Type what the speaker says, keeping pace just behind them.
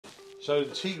So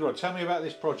Tigra, tell me about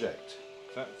this project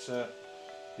that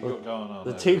you got going on.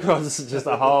 The Tigra is just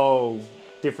a whole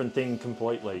different thing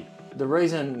completely. The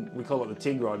reason we call it the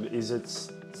Tigra is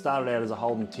it's started out as a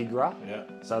Holden Tigra. Yeah.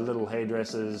 So little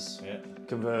hairdressers, Yeah.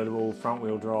 convertible, front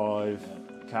wheel drive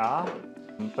car.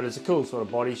 But it's a cool sort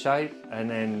of body shape, and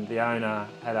then the owner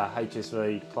had a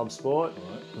HSV Clubsport,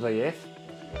 VF.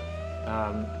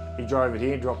 He drove it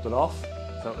here, dropped it off,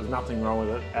 so there was nothing wrong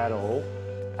with it at all.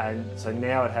 And so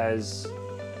now it has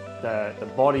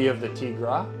the body of the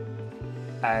Tigra,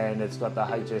 and it's got the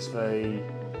HSV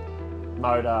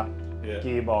motor,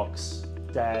 gearbox,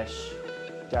 dash,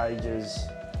 gauges,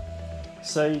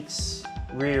 seats,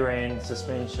 rear end,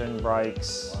 suspension,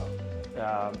 brakes,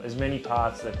 as many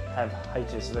parts that have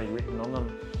HSV written on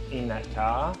them in that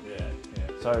car.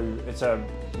 So it's a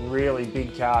really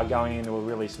big car going into a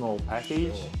really small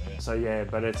package. So yeah,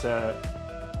 but it's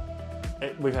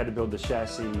we've had to build the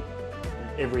chassis,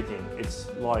 everything. It's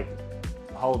like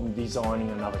Holden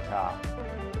designing another car.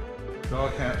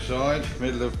 Dark outside,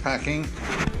 middle of packing,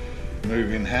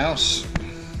 moving house.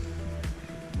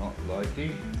 Not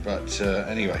likely, but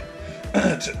anyway,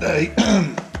 today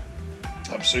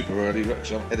I'm super early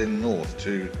because I'm heading north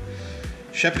to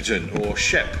Shepparton, or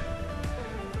Shep,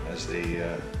 as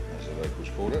the locals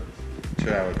call it.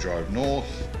 2-hour drive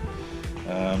north.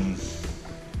 Gonna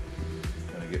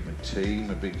get my tea,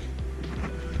 my big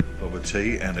bob of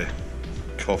tea, and a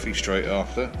coffee straight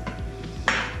after.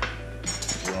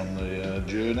 We're on the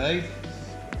journey.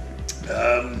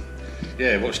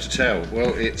 Yeah, what's to tell?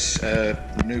 Well, it's a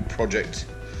new project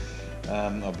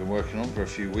I've been working on for a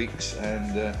few weeks,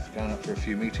 and going up for a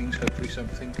few meetings. Hopefully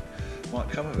something might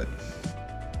come of it.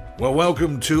 Well,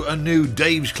 welcome to a new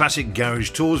Dave's Classic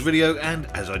Garage Tours video, and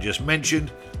as I just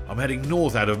mentioned, I'm heading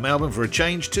north out of Melbourne for a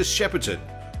change to Shepparton,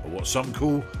 or what some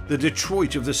call the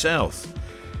Detroit of the South.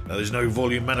 Now, there's no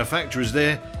volume manufacturers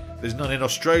there, there's none in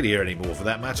Australia anymore for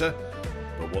that matter,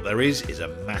 but what there is a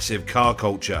massive car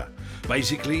culture.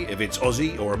 Basically, if it's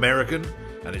Aussie or American,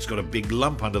 and it's got a big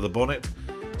lump under the bonnet,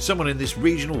 someone in this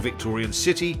regional Victorian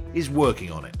city is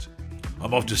working on it.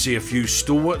 I'm off to see a few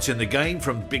stalwarts in the game,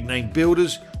 from big name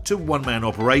builders to one-man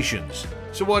operations.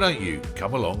 So why don't you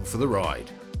come along for the ride?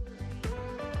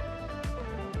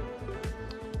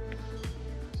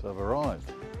 So I've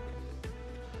arrived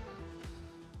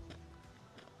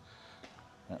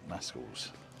at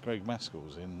Maskell's, Greg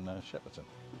Maskell's in Shepparton.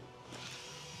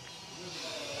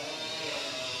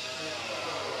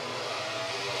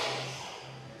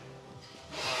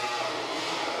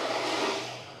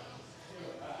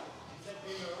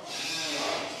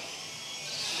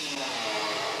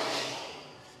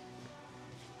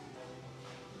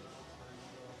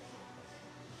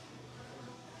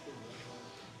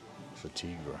 For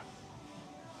Tigra.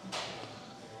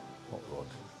 Hot rod.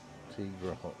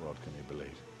 Tigra hot rod, can you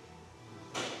believe?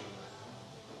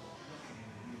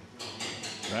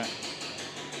 That,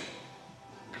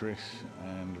 Chris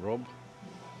and Rob,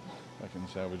 back in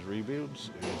Salvage Rebuilds,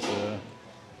 is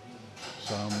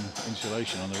some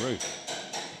insulation on the roof.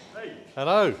 Hey.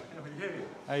 Hello. How are you?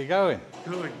 How you going?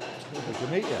 Good. Good to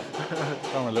meet you.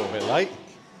 I'm a little bit late.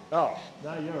 Oh,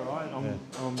 no, you're all right.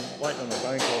 I'm waiting on a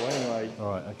phone call anyway. All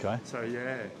right, okay. So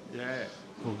yeah.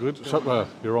 All good. So,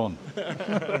 you're on.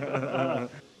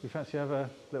 You fancy have a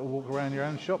little walk around your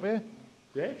own shop here?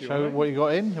 Yeah. If you Show want what you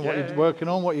got in and what you're working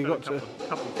on, what you got to. A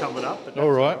couple covered up. But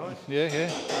All right. right. Yeah.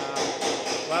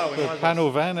 Well, we The might panel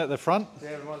van at the front.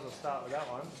 Yeah, we might as well start with that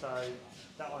one. So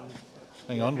that one.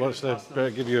 Hang on. What's the? Better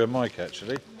give you a mic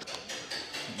actually.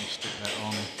 Let me stick that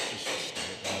on. Just stick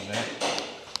it down there.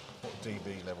 What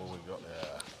dB level we've got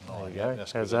there? There you go.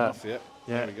 That's How's good that? enough. Yep.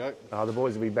 Yeah. There we go. Oh, the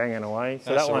boys will be banging away.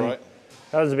 So That's that one. all right.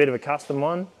 That was a bit of a custom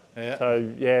one. Yeah.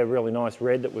 So yeah, really nice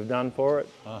red that we've done for it.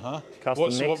 Custom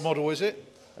mix. What model is it?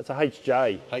 It's a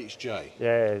HJ. HJ.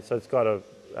 Yeah, so it's got a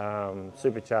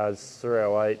supercharged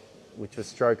 308, which was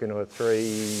stroking to a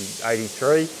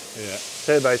 383. Yeah.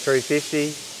 Turbo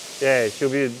 350. Yeah, she'll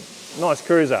be a nice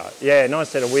cruiser. Yeah, nice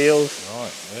set of wheels.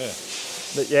 Right. Yeah.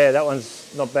 But yeah, that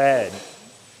one's not bad.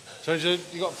 So you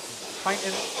got paint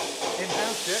in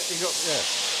house? Yeah. You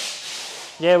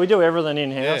got Yeah, we do everything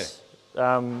in house.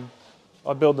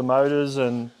 I build the motors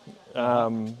and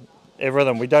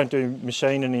everything. We don't do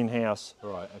machining in house.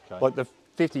 Right. Okay. Like the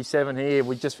 57 here,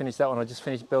 we just finished that one. I just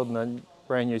finished building a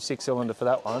brand new 6-cylinder for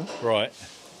that one. Right.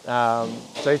 So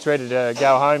it's ready to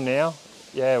go home now.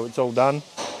 Yeah, it's all done.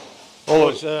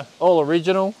 All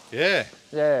original. Yeah.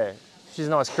 Yeah, she's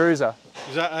a nice cruiser.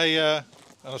 Is that an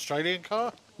Australian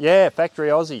car? Yeah, factory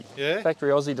Aussie. Yeah. Factory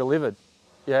Aussie delivered.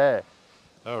 Yeah.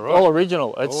 All right. All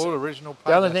original. It's all original paint.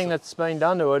 The only thing that's been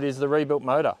done to it is the rebuilt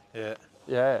motor. Yeah.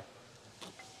 Yeah.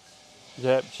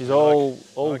 Yep, she's all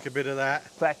like a bit of that.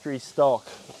 factory stock.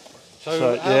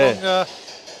 So yeah.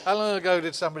 How long ago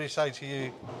did somebody say to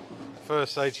you,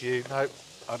 no,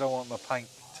 I don't want my paint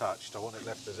touched, I want it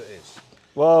left as it is?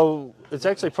 Well, it's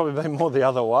actually probably been more the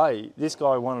other way. This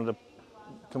guy wanted to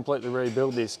completely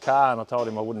rebuild this car and I told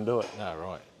him I wouldn't do it. No,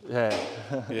 right. Yeah.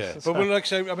 Yeah. But like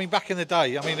so, I mean, back in the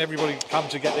day, I mean, everybody come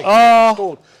to get their Oh.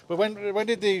 installed. But when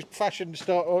did the fashion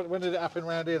start, or when did it happen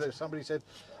around here that somebody said,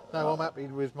 no, I'm happy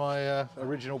with my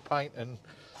original paint and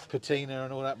patina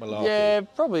and all that malarkey? Yeah,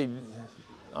 probably,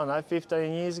 I don't know,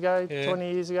 15 years ago,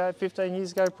 20 years ago, 15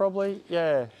 years ago probably,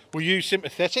 yeah. Were you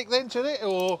sympathetic then to it,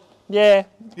 or? Yeah.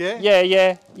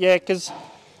 Yeah? Yeah, because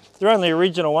they're only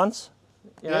original ones.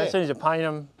 You know, as soon as you paint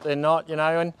them, they're not, you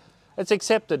know, and it's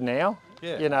accepted now.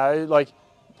 Yeah. You know, like,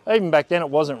 even back then it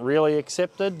wasn't really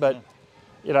accepted, but,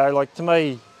 you know, like, to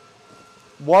me,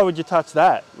 why would you touch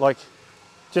that? Like,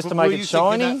 just to make it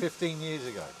shiny? Were you thinking that 15 years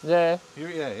ago?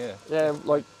 Yeah. Yeah.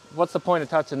 Like, what's the point of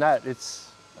touching that? It's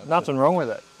nothing wrong with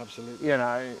it. Absolutely. You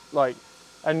know, like,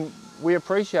 and we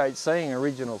appreciate seeing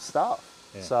original stuff.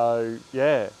 Yeah. So,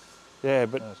 yeah,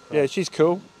 but yeah, she's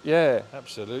cool. Yeah.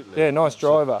 Absolutely. Yeah, nice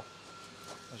driver.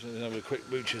 Let's have a quick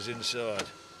mooches inside.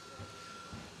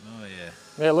 Oh yeah.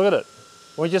 Yeah, look at it.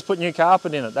 We just put new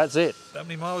carpet in it, that's it. How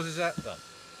many miles is that done?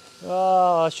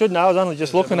 Oh, I should know, I was only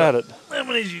just looking at it. How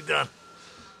many has you done?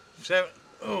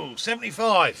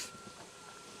 75.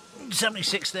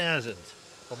 76,000.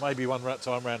 Or maybe one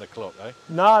time round the clock, eh?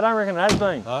 No, I don't reckon it has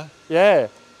been. No? Yeah.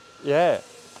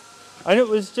 And it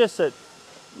was just that,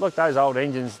 look, those old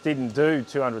engines didn't do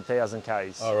 200,000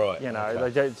 Ks. Oh, right. You know,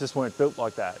 okay. they just weren't built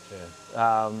like that.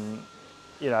 Yeah.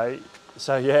 You know,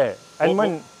 so yeah. And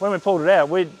when we pulled it out,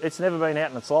 it's never been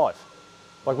out in its life.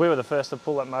 Like, we were the first to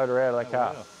pull that motor out of that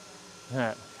car. Wow.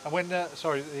 Yeah. And when,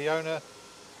 sorry, the owner,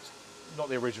 not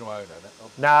the original owner?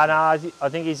 No, I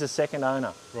think he's the second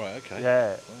owner. Right, okay.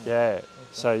 Yeah, yeah. Okay.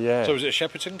 So, yeah. So was it a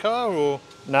Shepparton car, or?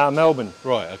 No, Melbourne.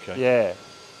 Right, okay. Yeah,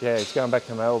 it's going back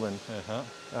to Melbourne.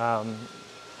 Uh-huh.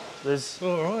 There's,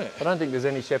 all right. I don't think there's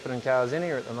any Shepparton cars in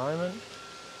here at the moment.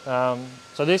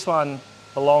 So this one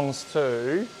belongs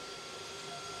to,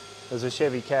 there's a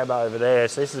Chevy cab over there,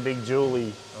 so this is a big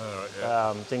Julie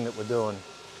thing that we're doing.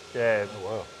 Yeah. Oh,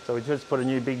 wow. So we just put a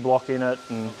new big block in it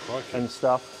and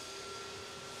stuff.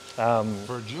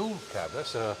 For a dual cab,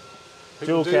 that's a...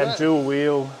 Dual cab, that? dual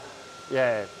wheel.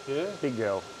 Yeah. Yeah? Big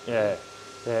girl. Yeah.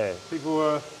 People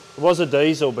were... It was a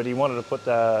diesel, but he wanted to put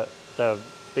the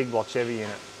big block Chevy in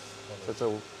it. So it's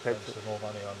all petrol. Some more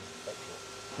money on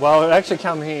petrol. Well, it actually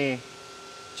come here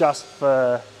just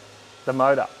for the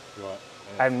motor. Right.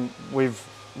 Yeah. And we've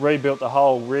rebuilt the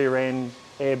whole rear end,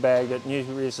 airbag, new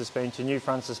rear suspension, new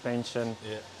front suspension,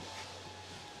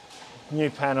 new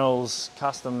panels,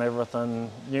 custom everything,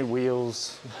 new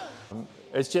wheels.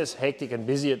 It's just hectic and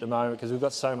busy at the moment because we've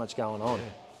got so much going on.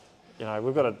 You know,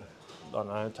 we've got a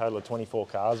total of 24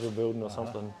 cars we're building or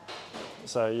something.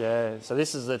 So yeah, so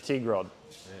this is the TIG rod.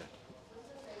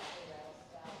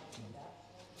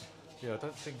 Yeah, I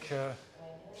don't think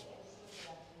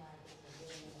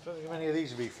many of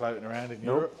these would be floating around in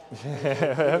Europe.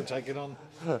 Take it on.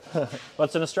 Well,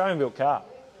 it's an Australian built car.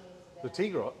 The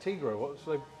Tigra, what's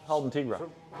the... Holden Tigra.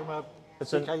 From a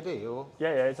CKD, or? Yeah,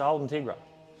 it's a Holden Tigra.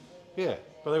 Yeah,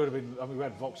 but they would have been, I mean, we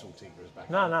had Vauxhall Tigras back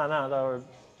No, then.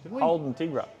 they were Holden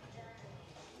Tigra.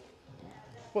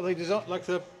 What, they designed, like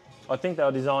the... I think they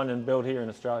were designed and built here in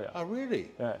Australia. Oh,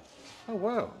 really? Yeah. Oh,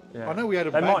 wow. Yeah. I know we had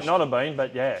them badged. badged. Might not have been,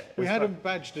 but yeah. We had them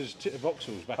badged as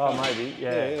Vauxhalls back then. then. Oh, maybe,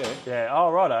 yeah.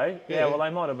 Oh, righto. Yeah, well, they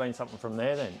might have been something from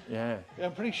there then, yeah.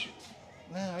 I'm pretty sure...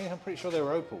 No, I'm pretty sure they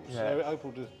were Opals. Yeah. They were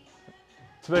Opal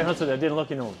to be honest with you, I didn't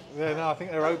look into them. Yeah, no, I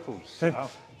think they're Opals. They're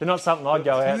not something I'd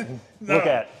go out and look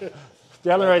at.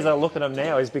 The only reason I look at them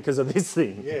now is because of this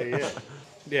thing.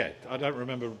 Yeah, I don't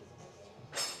remember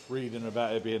reading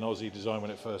about it being Aussie design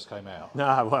when it first came out.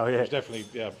 No, well, yeah. It was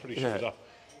definitely, I'm pretty sure it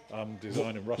was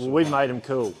design in Russell. Well, we made them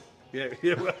cool. Yeah,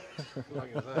 well,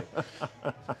 like I say.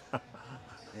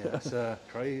 Yeah, that's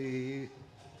crazy.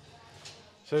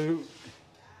 So,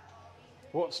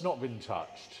 what's not been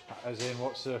touched? As in,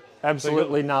 what's the...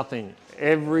 Absolutely nothing.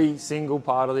 Every single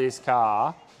part of this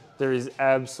car, there is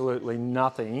absolutely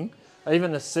nothing.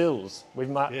 Even the sills, we've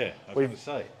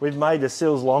made the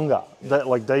sills longer,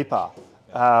 like deeper.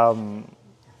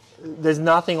 There's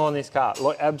nothing on this car,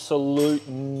 like absolute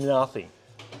nothing.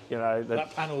 You know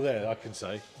that panel there, I can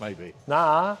say maybe.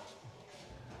 Nah,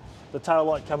 the tail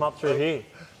light come up through here.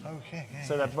 Okay. Yeah,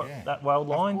 so that weld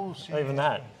line, course, even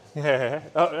that. Yeah.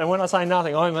 And when I say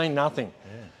nothing, I mean nothing.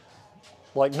 Yeah.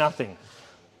 Like nothing.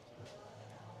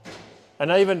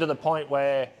 And even to the point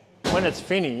where, when it's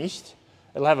finished,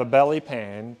 it'll have a belly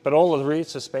pan, but all the rear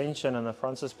suspension and the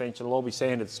front suspension will all be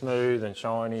sanded smooth and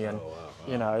shiny, and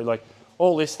you know, like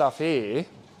all this stuff here.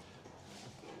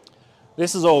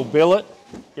 This is all billet,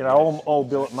 you know, all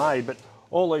billet made, but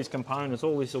all these components,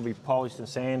 all this will be polished and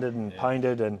sanded and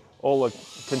painted, and all the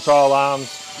control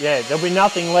arms. Yeah, there'll be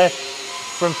nothing left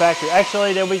from factory.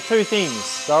 Actually, there'll be two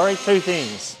things. Two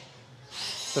things.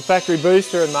 The factory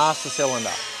booster and master cylinder.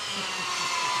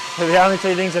 They're the only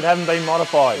two things that haven't been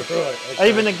modified. Right, okay.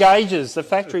 Even the gauges, the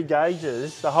factory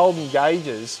gauges, the Holden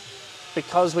gauges,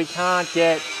 because we can't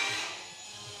get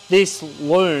this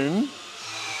loom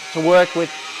to work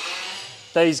with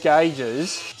these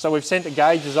gauges. So we've sent the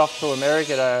gauges off to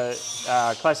America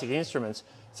to Classic Instruments.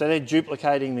 So they're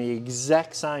duplicating the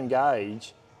exact same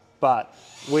gauge, but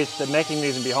with the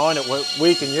mechanism behind it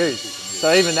we can use.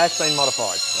 So even that's been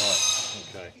modified. Right,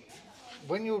 okay.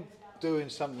 When you're doing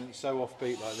something so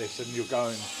offbeat like this and you're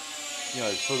going, you know,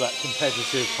 for that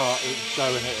competitive part,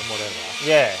 showing it and whatever.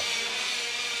 Yeah.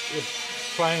 You're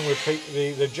playing with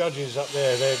the judges up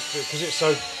there, because it's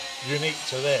so unique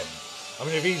to them. I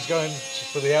mean, if he's going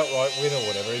for the outright win or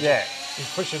whatever,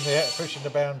 he's pushing the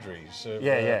boundaries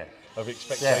of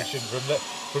expectation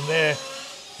from their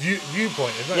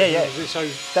viewpoint, isn't it? Yeah. It's so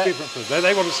different for them.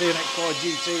 They want to see an XY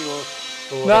GT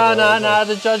or No,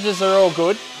 the judges are all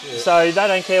good. Yeah. So they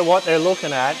don't care what they're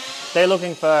looking at. They're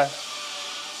looking for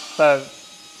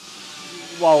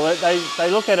well, they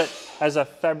look at it as a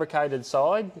fabricated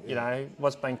side, you know,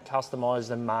 what's been customised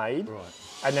and made. Right.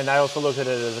 And then they also look at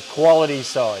it as a quality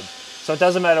side. So it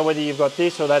doesn't matter whether you've got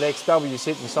this or that XW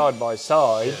sitting side by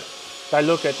side. Yeah. They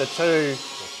look at the two,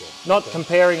 not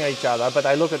comparing each other, but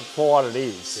they look at for what it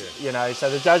is. Yeah. You know, so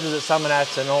the judges at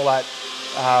Summonats and all that,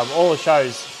 all the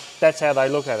shows, that's how they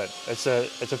look at it. It's a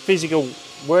physical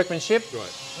workmanship,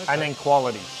 and then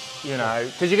quality. You know,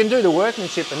 because you can do the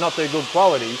workmanship and not do good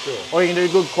quality, or you can do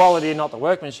good quality and not the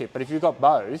workmanship. But if you've got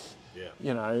both,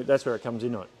 you know, that's where it comes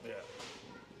in on. Yeah.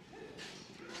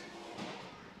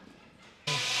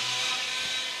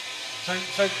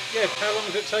 So how long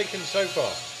has it taken so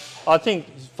far? I think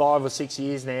 5 or 6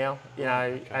 years now. You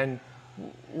know, and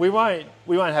we won't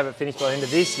have it finished by the end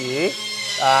of this year,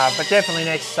 but definitely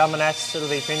next Summonats it'll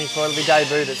be finished. Or it'll be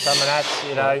debuted at Summonats.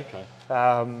 You know.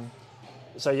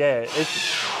 So yeah,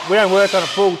 we don't work on it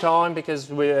full time because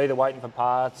we're either waiting for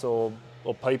parts or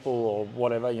people or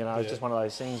whatever. You know, it's just one of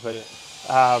those things. But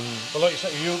well, like you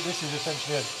said, this is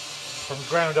essentially a from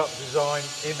ground up design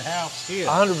in house here.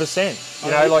 100%.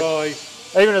 You know, like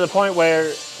even to the point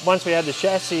where once we had the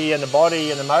chassis and the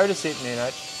body and the motor sitting in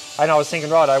it, and I was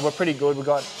thinking, right, we're pretty good. We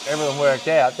got everything worked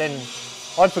out. Then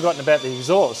I'd forgotten about the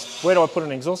exhaust. Where do I put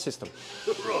an exhaust system?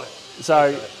 Right.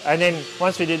 So, and then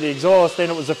once we did the exhaust, then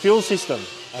it was a fuel system.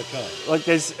 Okay. Like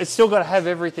it's still got to have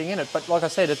everything in it, but like I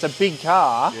said, it's a big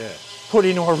car put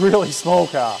into a really small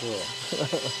car. Sure.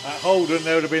 At Holden,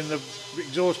 there would have been the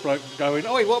exhaust bloke going,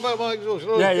 "Oi, what about my exhaust?"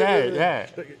 Oh, yeah.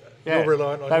 You're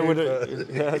reliant on you.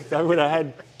 They would have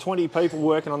had 20 people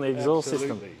working on the exhaust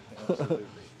system. Absolutely.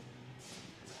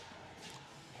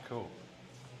 Cool.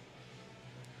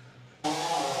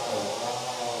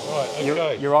 Right,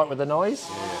 okay. You're right with the noise?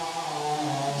 Yeah.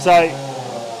 So,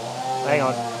 hang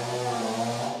on.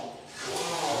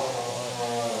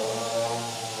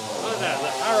 Oh, no,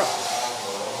 the Harrop.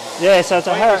 Yeah, so it's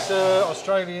a Harrop.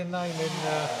 Australian name in...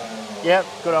 Yep,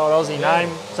 good old Aussie name.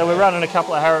 So we're running a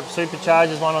couple of Harrop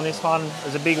superchargers, one on this one.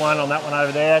 There's a big one on that one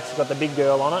over there. It's got the big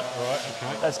girl on it. Right,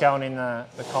 okay. That's going in the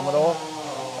Commodore.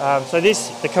 So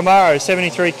the Camaro,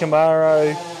 73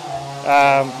 Camaro.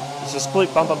 It's a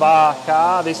split bumper bar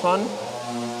car, this one.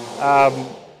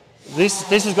 This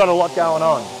has got a lot going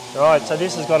on. Right, so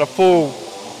this has got a full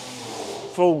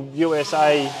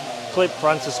USA clip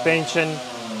front suspension,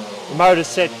 the motor's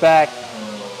set back.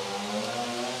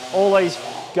 All these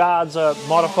guards are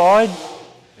modified.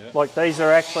 Yep. Like these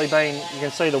are actually you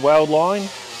can see the weld line.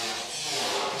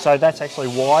 So that's actually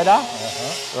wider,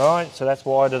 right? So that's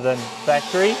wider than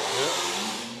factory. Yep.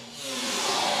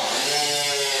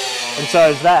 And so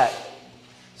is that.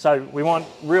 So we want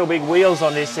real big wheels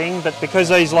on this thing, but because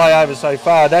these lay over so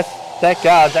far, that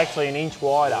guard's actually an inch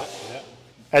wider. Yep.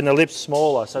 And the lip's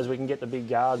smaller, so as we can get the big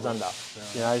guards under.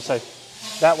 You know, so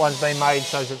that one's been made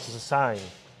so that it's the same.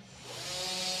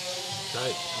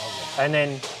 Okay. And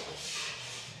then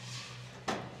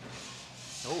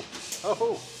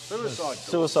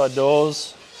suicide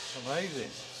doors. Amazing.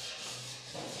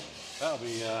 That'll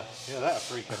be that'll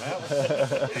freak them out.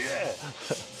 Yeah.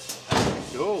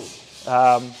 Cool.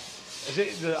 Is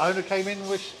it the owner came in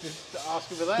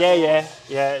asking for that?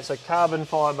 Yeah. It's a carbon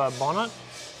fibre bonnet.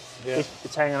 Yeah.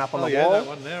 It's hanging up on the yeah, wall. that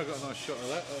one there. I got a nice shot of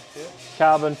that. Yeah.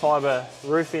 Carbon fibre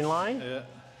roof inlay. Yeah.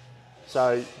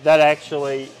 So that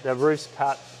actually, the roof's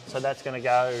cut, so that's going to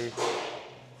go,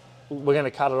 we're going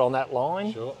to cut it on that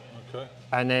line. Sure. Okay.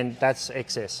 And then that's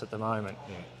excess at the moment.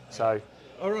 Yeah. So.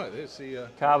 All right, there's the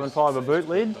carbon fibre boot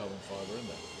lid. Carbon fibre in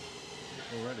there.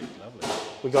 Already, lovely.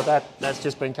 We got that, that's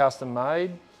just been custom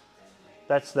made.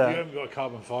 That's the... You haven't got a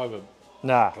carbon fibre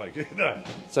Nah. plate, no.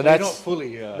 So that's, you're not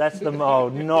fully... that's the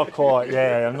mould, not quite,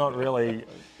 yeah, I'm not really...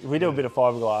 We do a bit of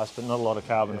fiberglass, but not a lot of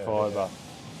carbon fibre. Yeah.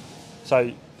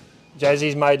 So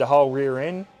Jazzy's made the whole rear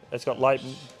end. It's got late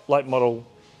model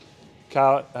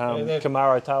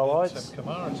Camaro tail lights.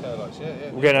 Camaro tail lights,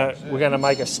 yeah. We're gonna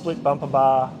make a split bumper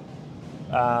bar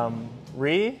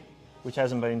rear, which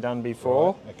hasn't been done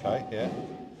before. Right. Okay, yeah.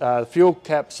 The fuel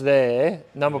cap's there,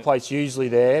 number plate's usually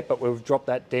there, but we've dropped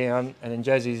that down, and then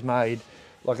Jazzy's made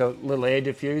like a little air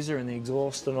diffuser in the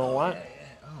exhaust and all that. Yeah.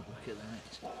 Oh, look at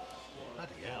that.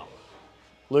 Bloody hell.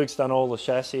 Luke's done all the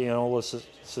chassis and all the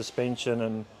suspension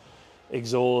and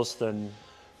exhaust and...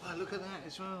 Oh, look at that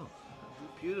as well.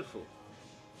 Beautiful.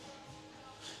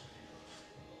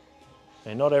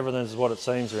 And not everything is what it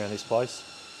seems around this place.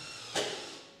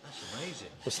 That's amazing.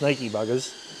 The sneaky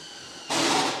buggers.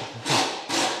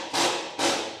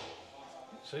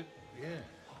 So, yeah.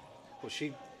 Well,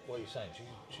 what are you saying?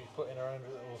 She's putting her own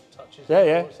little touches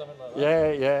Yeah. or something like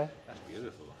that? Yeah. That's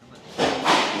beautiful, isn't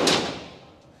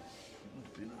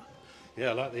it? Yeah,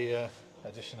 I like the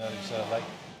addition of these late,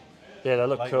 yeah, they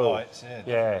look late cool. lights.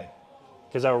 Yeah,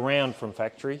 because they were round from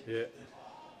factory.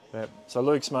 Yeah. So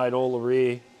Luke's made all the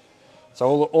rear,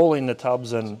 so all in the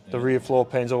tubs, and the rear floor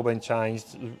pan's all been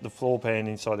changed. The floor pan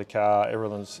inside the car,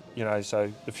 everything's,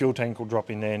 so the fuel tank will drop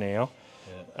in there now.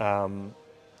 Yeah.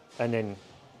 And then,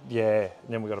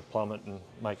 then we've got to plumb it and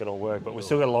make it all work. But we've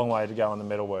still got a long way to go on the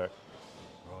metal work.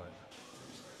 Right.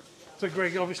 So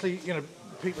Greg, obviously,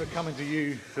 people are coming to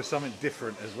you for something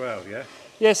different as well, yeah?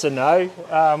 Yes and no.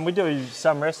 We do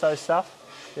some resto stuff,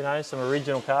 some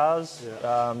original cars.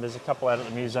 Yeah. There's a couple out at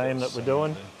the museum that we're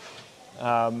doing.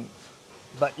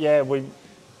 But yeah, we're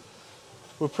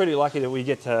pretty lucky that we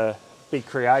get to be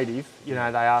creative. They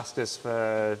ask us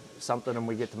for something and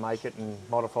we get to make it and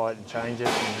modify it and change it.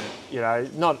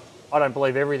 And, I don't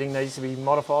believe everything needs to be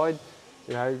modified.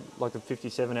 Like the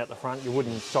 57 out the front, you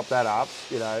wouldn't chop that up.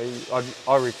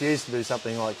 I refuse to do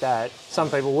something like that. Some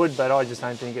people would, but I just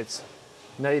don't think it's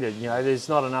needed. There's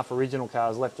not enough original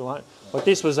cars left alone. Like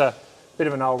this was a bit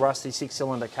of an old rusty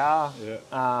 6-cylinder car.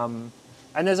 Yeah.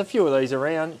 And there's a few of these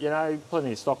around,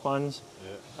 plenty of stock ones.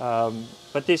 Yeah.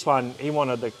 But this one, he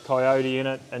wanted the Coyote in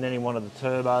it, and then he wanted the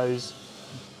turbos.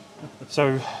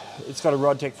 So it's got a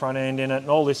Rodtech front end in it, and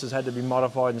all this has had to be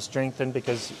modified and strengthened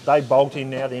because they bolt in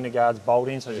now, the inner guards bolt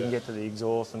in, so you can get to the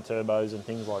exhaust and turbos and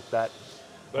things like that.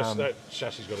 That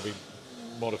chassis has got to be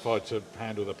modified to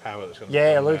handle the power that's going to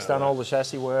Yeah, Luke's done all the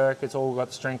chassis work, it's all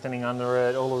got strengthening under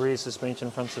it, all the rear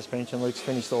suspension, front suspension, Luke's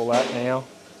finished all that now.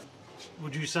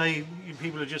 Would you say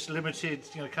people are just limited,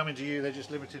 coming to you, they're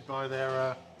just limited by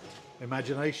their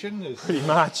imagination? Pretty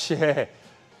much, yeah.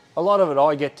 A lot of it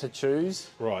I get to choose.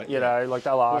 Right. Like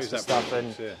they'll ask for stuff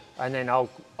and then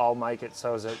I'll make it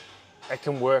so that it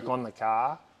can work on the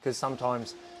car, because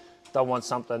sometimes they'll want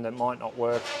something that might not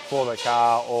work for the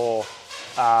car, or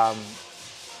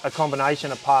a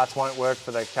combination of parts won't work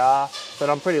for the car. But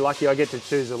I'm pretty lucky I get to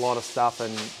choose a lot of stuff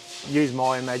and use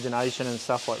my imagination and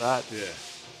stuff like that. Yeah.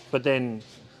 But then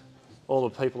all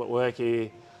the people that work here,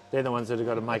 they're the ones that have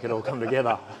got to make it all come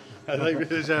together. I think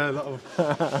there's a lot of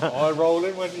eye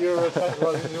rolling when you're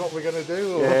what we're going to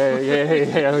do? Or?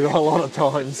 Yeah, we've got a lot of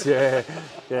times, yeah.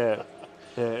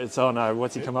 It's, oh no,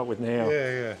 what's he come up with now?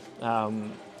 Yeah.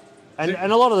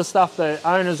 And a lot of the stuff, the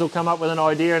owners will come up with an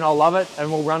idea and I'll love it and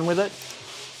we'll run with it.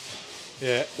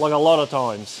 Yeah. Like a lot of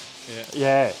times.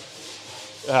 Yeah.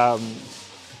 Yeah.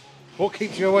 What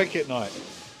keeps you awake at night?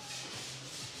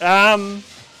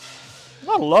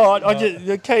 Not a lot.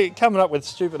 Coming up with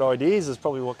stupid ideas is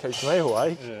probably what keeps me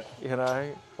awake.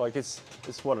 Yeah. Like it's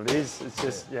what it is. It's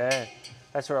just,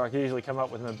 that's where I usually come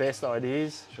up with my best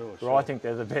ideas. Sure. I think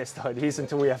they're the best ideas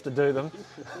until we have to do them.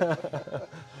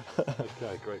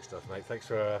 Okay, great stuff, mate. Thanks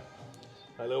for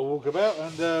a little walkabout,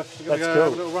 and we're going to go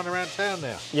have a little run around town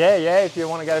now. Yeah, if you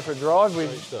want to go for a drive, we've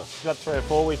got 3 or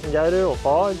 4 we can go to, or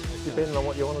 5, depending on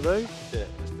what you want to do. Yeah,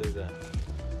 let's do that.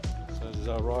 So this is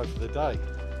our ride for the day.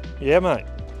 Yeah, mate.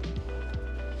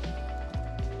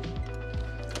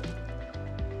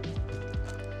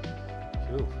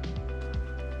 Cool.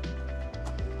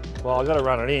 Well, I've got to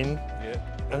run it in. Yeah.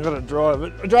 I've got to drive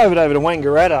it. I drove it over to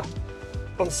Wangaratta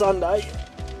on Sunday.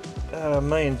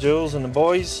 Me and Jules and the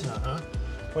boys.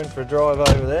 went for a drive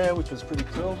over there, which was pretty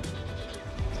cool.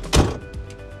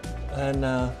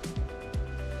 And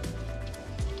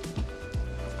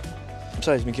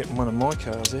saves me getting one of my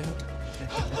cars out.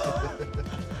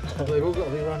 They've all got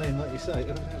to be running, like you say.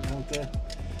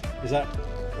 Is that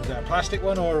a plastic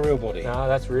one or a real body? No,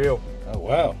 that's real. Oh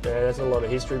wow. Yeah, that's a lot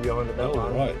of history behind it. That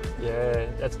one. Right. Yeah,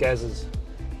 that's Gaz's.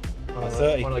 One of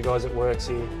the guys that works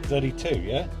here. 32,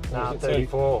 yeah? No,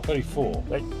 34. 34.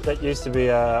 That used to be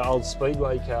an old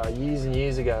speedway car years and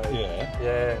years ago. Yeah.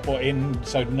 Yeah. What,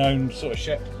 so known sort of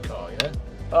Shep car, yeah?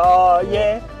 Oh,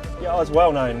 yeah. Yeah, it's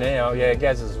well known now. Yeah,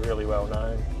 Gaz is really well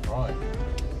known. Right.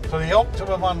 So the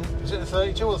Optimum one, is it the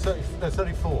 32 or the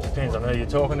 34? Depends on who you're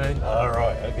talking to. Oh,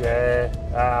 right, okay.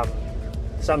 Yeah.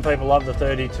 Some people love the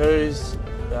 32s.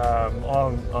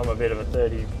 I'm a bit of a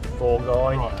 34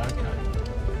 guy. Right, okay.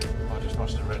 I just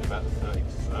must have read about the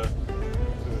 33rd.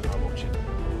 I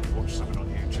watched something on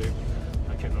YouTube.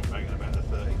 They kept on banging about the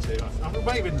 32.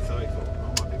 Maybe the 34.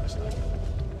 I might be mistaken.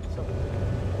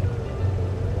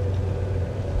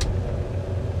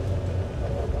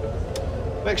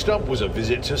 Next up was a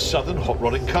visit to Southern Hot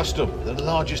Rodding Custom, the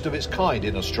largest of its kind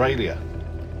in Australia.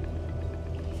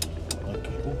 Oh,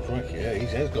 crikey, yeah, he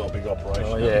has got a big operation.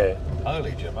 Oh, yeah.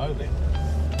 Holy Jamoly.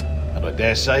 And I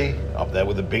dare say, up there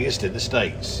with the biggest in the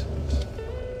States.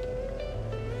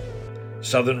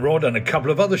 Southern Rod and a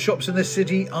couple of other shops in the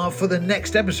city are for the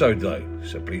next episode though,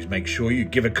 so please make sure you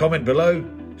give a comment below,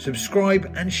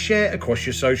 subscribe and share across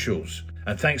your socials.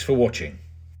 And thanks for watching.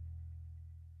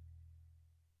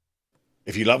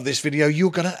 If you love this video,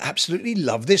 you're going to absolutely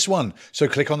love this one. So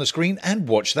click on the screen and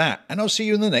watch that, and I'll see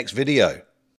you in the next video.